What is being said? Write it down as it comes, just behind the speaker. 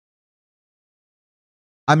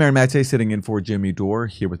I'm Aaron Mate, sitting in for Jimmy Dore,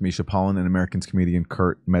 here with Misha Pollan and Americans comedian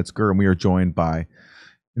Kurt Metzger, and we are joined by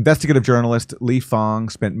investigative journalist Lee Fong.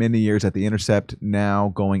 Spent many years at The Intercept,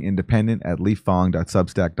 now going independent at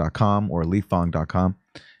leefong.substack.com or leefong.com.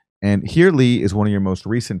 And here, Lee, is one of your most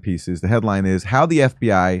recent pieces. The headline is How the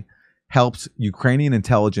FBI Helps Ukrainian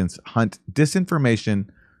Intelligence Hunt Disinformation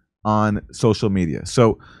on Social Media.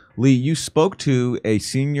 So, Lee, you spoke to a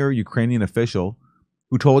senior Ukrainian official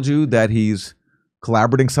who told you that he's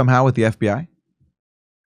collaborating somehow with the FBI?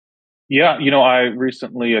 Yeah, I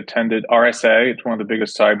recently attended RSA. It's one of the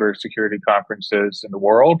biggest cybersecurity conferences in the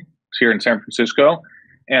world. It's here in San Francisco.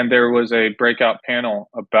 And there was a breakout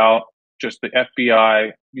panel about just the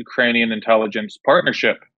FBI Ukrainian intelligence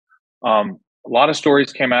partnership. A lot of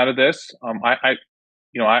stories came out of this. I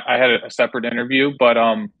had a separate interview, but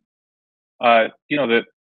the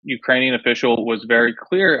Ukrainian official was very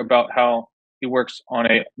clear about how he works on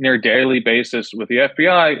a near daily basis with the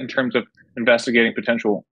FBI in terms of investigating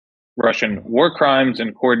potential Russian war crimes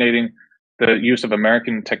and coordinating the use of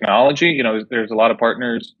American technology. There's a lot of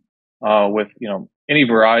partners with, any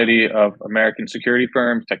variety of American security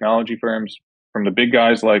firms, technology firms, from the big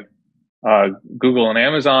guys like Google and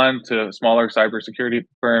Amazon to smaller cybersecurity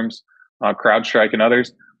firms, CrowdStrike and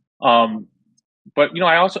others. But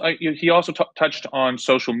he also touched on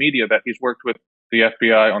social media, that he's worked with the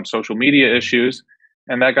FBI on social media issues,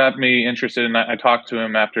 and that got me interested. And I talked to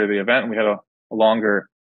him after the event, and we had a longer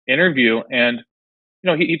interview. And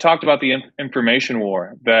he talked about the information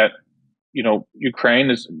war that Ukraine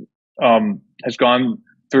has gone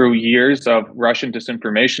through years of Russian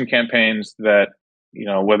disinformation campaigns that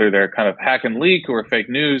whether they're kind of hack and leak or fake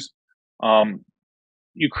news.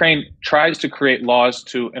 Ukraine tries to create laws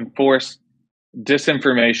to enforce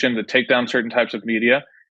disinformation, to take down certain types of media.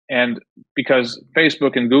 And because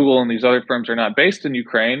Facebook and Google and these other firms are not based in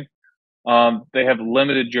Ukraine, they have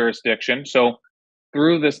limited jurisdiction. So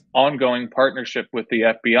through this ongoing partnership with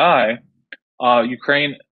the FBI,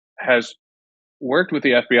 Ukraine has worked with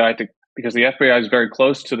the FBI because the FBI is very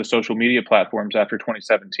close to the social media platforms after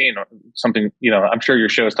 2017, or something, I'm sure your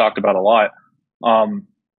show has talked about a lot.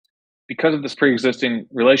 Because of this pre-existing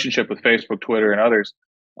relationship with Facebook, Twitter, and others,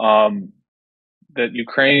 that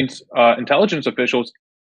Ukraine's intelligence officials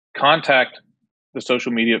contact the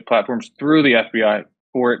social media platforms through the FBI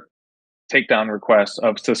for takedown requests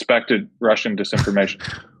of suspected Russian disinformation.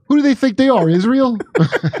 Who do they think they are, Israel?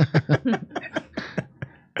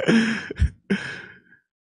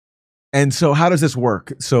 And so how does this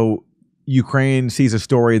work? So Ukraine sees a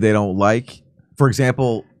story they don't like. For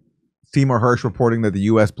example, Seymour Hersh reporting that the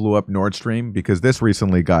U.S. blew up Nord Stream, because this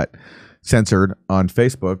recently got censored on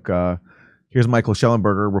Facebook. Here's Michael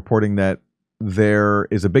Schellenberger reporting that there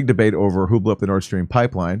is a big debate over who blew up the Nord Stream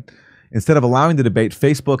pipeline. Instead of allowing the debate,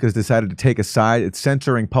 Facebook has decided to take a side. It's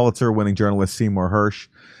censoring Pulitzer-winning journalist Seymour Hersh.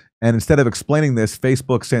 And instead of explaining this,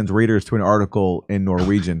 Facebook sends readers to an article in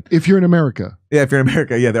Norwegian. If you're in America. Yeah, if you're in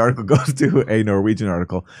America, yeah, the article goes to a Norwegian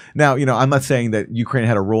article. Now, I'm not saying that Ukraine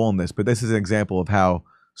had a role in this, but this is an example of how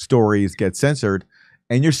stories get censored.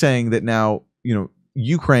 And you're saying that now,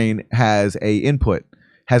 Ukraine has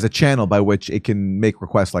a channel by which it can make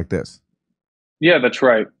requests like this. Yeah, that's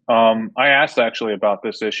right. I asked actually about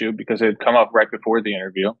this issue because it had come up right before the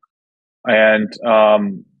interview. And,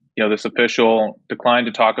 this official declined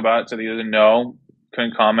to talk about it, said he doesn't know,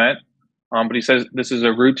 couldn't comment. But he says this is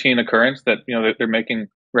a routine occurrence, that, they're making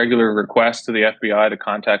regular requests to the FBI to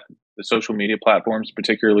contact the social media platforms,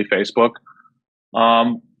 particularly Facebook.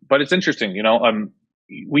 But it's interesting,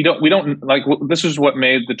 we don't like, this is what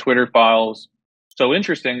made the Twitter files so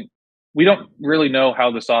interesting. We don't really know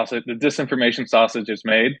how the disinformation sausage is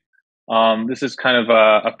made. This is kind of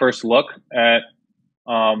a first look at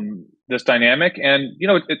this dynamic, and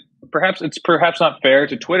it's perhaps not fair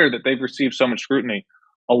to Twitter that they've received so much scrutiny.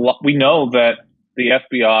 We know that the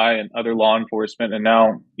FBI and other law enforcement, and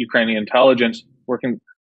now Ukrainian intelligence, working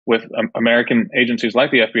with American agencies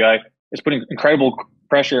like the FBI, is putting incredible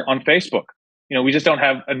pressure on Facebook. We just don't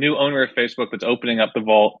have a new owner of Facebook that's opening up the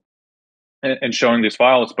vault and showing these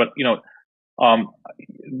files, but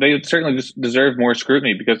they certainly deserve more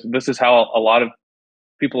scrutiny, because this is how a lot of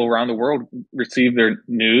people around the world receive their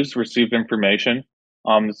news, receive information.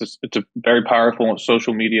 It's a very powerful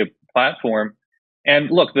social media platform. And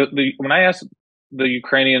look, when I asked the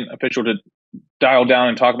Ukrainian official to dial down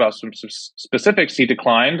and talk about some specifics, he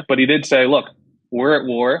declined, but he did say, "Look, we're at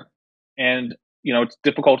war, and it's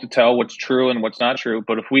difficult to tell what's true and what's not true.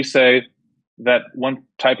 But if we say that one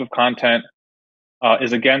type of content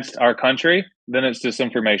is against our country, then it's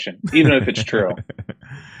disinformation, even if it's true."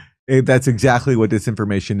 That's exactly what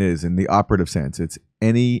disinformation is in the operative sense. It's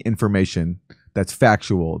any information that's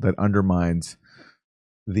factual, that undermines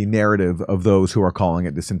the narrative of those who are calling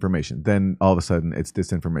it disinformation, then all of a sudden it's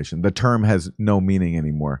disinformation. The term has no meaning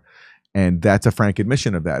anymore. And that's a frank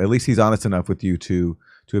admission of that. At least he's honest enough with you to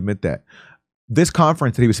admit that. This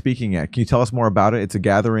conference that he was speaking at, can you tell us more about it? It's a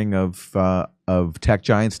gathering of tech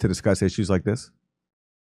giants to discuss issues like this.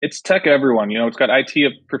 It's tech everyone. You know, it's got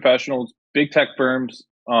IT professionals, big tech firms,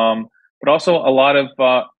 but also a lot of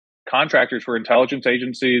contractors for intelligence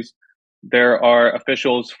agencies. There are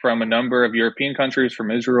officials from a number of European countries,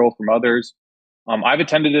 from Israel, from others. I've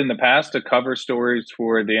attended in the past to cover stories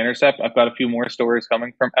for The Intercept. I've got a few more stories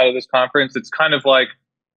coming from out of this conference. It's kind of like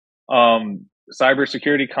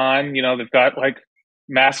cybersecurity con. You know, they've got like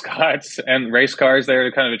mascots and race cars there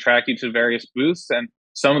to kind of attract you to various booths. And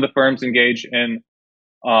some of the firms engage in,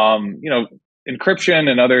 encryption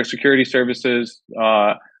and other security services.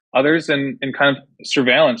 Others in kind of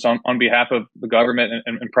surveillance on behalf of the government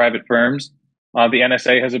and private firms. The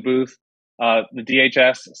NSA has a booth. The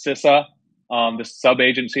DHS, CISA, the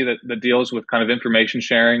sub-agency that deals with kind of information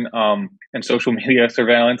sharing and social media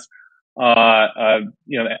surveillance.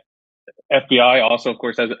 FBI also, of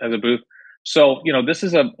course, has a booth. So, this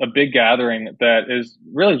is a big gathering that is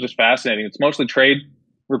really just fascinating. It's mostly trade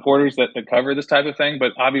reporters that cover this type of thing,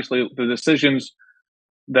 but obviously the decisions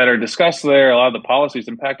that are discussed there, a lot of the policies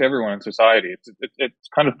impact everyone in society. It's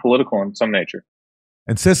kind of political in some nature.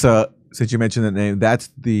 And CISA, since you mentioned that name, that's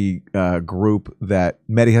the group that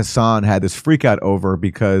Mehdi Hassan had this freak out over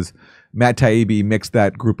because Matt Taibbi mixed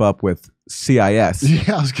that group up with CIS.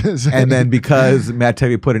 Yeah, I was going to say. And then because Matt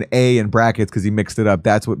Taibbi put an A in brackets because he mixed it up,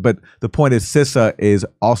 that's what. But the point is, CISA is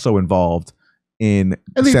also involved in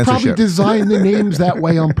and they censorship. Probably designed the names that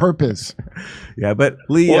way on purpose. Yeah, but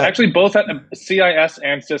Lee. Well, actually, both CIS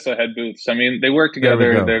and CISA had booths. I mean, they work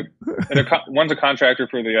together. One's a contractor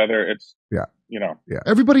for the other. It's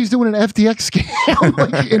Everybody's doing an FTX scam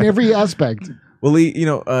like, in every aspect. Well, Lee,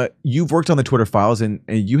 you've worked on the Twitter files, and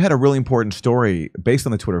you had a really important story based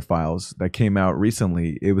on the Twitter files that came out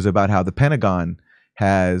recently. It was about how the Pentagon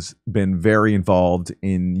has been very involved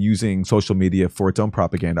in using social media for its own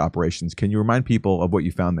propaganda operations. Can you remind people of what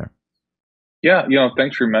you found there? Yeah,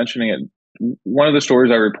 thanks for mentioning it. One of the stories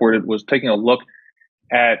I reported was taking a look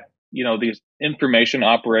at, these information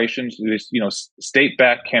operations, these,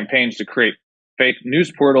 state-backed campaigns to create fake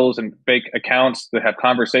news portals and fake accounts that have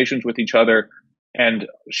conversations with each other and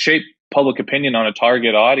shape public opinion on a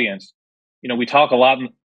target audience. We talk a lot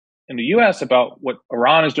in the U.S. about what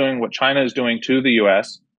Iran is doing, what China is doing to the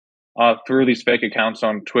U.S. Through these fake accounts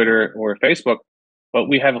on Twitter or Facebook. But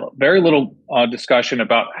we have very little discussion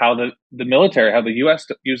about how the military, how the U.S.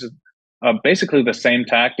 uses basically the same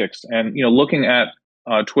tactics. And, looking at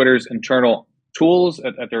Twitter's internal tools,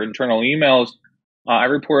 at their internal emails, I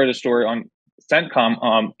reported a story on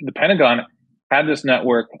CENTCOM. The Pentagon had this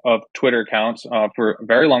network of Twitter accounts for a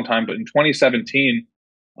very long time. But in 2017,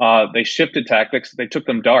 they shifted tactics. They took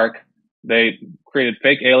them dark. They created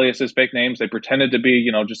fake aliases, fake names. They pretended to be,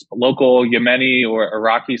 just local Yemeni or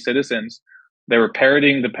Iraqi citizens. They were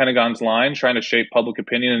parroting the Pentagon's line, trying to shape public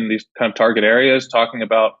opinion in these kind of target areas, talking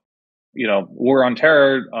about, war on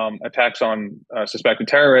terror, attacks on suspected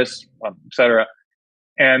terrorists, et cetera.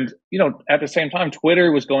 And, at the same time,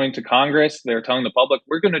 Twitter was going to Congress. They were telling the public,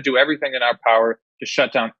 we're going to do everything in our power to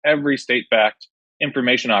shut down every state-backed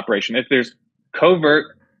information operation. If there's covert,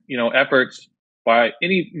 efforts by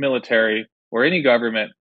any military or any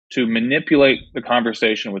government to manipulate the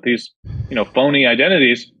conversation with these, phony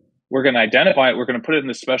identities, we're going to identify it. We're going to put it in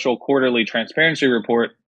the special quarterly transparency report,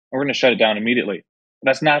 and we're going to shut it down immediately. But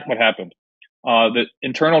that's not what happened. The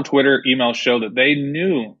internal Twitter emails show that they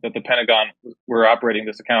knew that the Pentagon were operating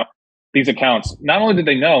these accounts. Not only did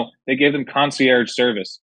they know, they gave them concierge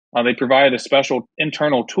service. They provided a special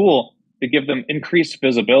internal tool to give them increased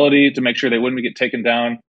visibility to make sure they wouldn't get taken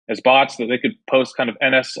down as bots, that they could post kind of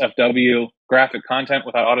NSFW graphic content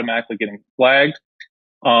without automatically getting flagged.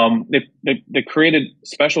 They created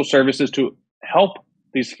special services to help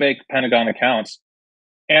these fake Pentagon accounts.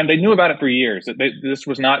 And they knew about it for years. This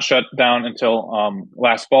was not shut down until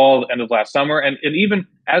last fall, end of last summer. And even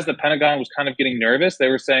as the Pentagon was kind of getting nervous, they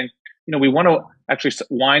were saying, we want to actually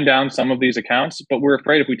wind down some of these accounts, but we're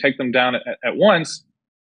afraid if we take them down at once,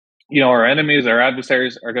 our enemies, our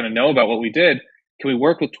adversaries are going to know about what we did. Can we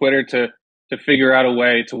work with Twitter to figure out a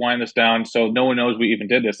way to wind this down so no one knows we even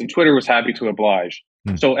did this? And Twitter was happy to oblige.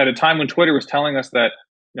 So at a time when Twitter was telling us that,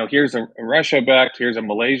 here's a Russia-backed, here's a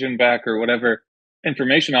Malaysian-backed or whatever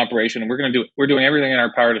information operation, and we're doing everything in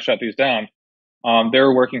our power to shut these down. They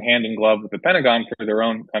were working hand in glove with the Pentagon for their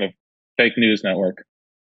own kind of fake news network.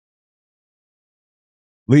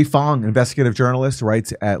 Lee Fong, investigative journalist,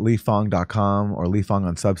 writes at leefong.com or Lee Fong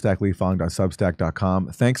on Substack, leefong.substack.com.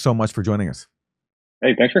 Thanks so much for joining us.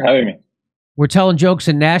 Hey, thanks for having me. We're telling jokes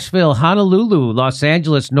in Nashville, Honolulu, Los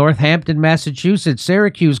Angeles, Northampton, Massachusetts,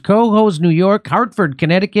 Syracuse, Cohoes, New York, Hartford,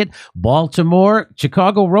 Connecticut, Baltimore,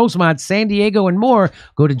 Chicago, Rosemont, San Diego, and more.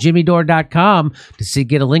 Go to jimmydore.com to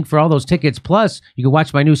get a link for all those tickets. Plus, you can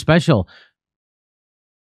watch my new special,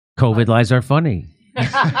 COVID Lies Are Funny.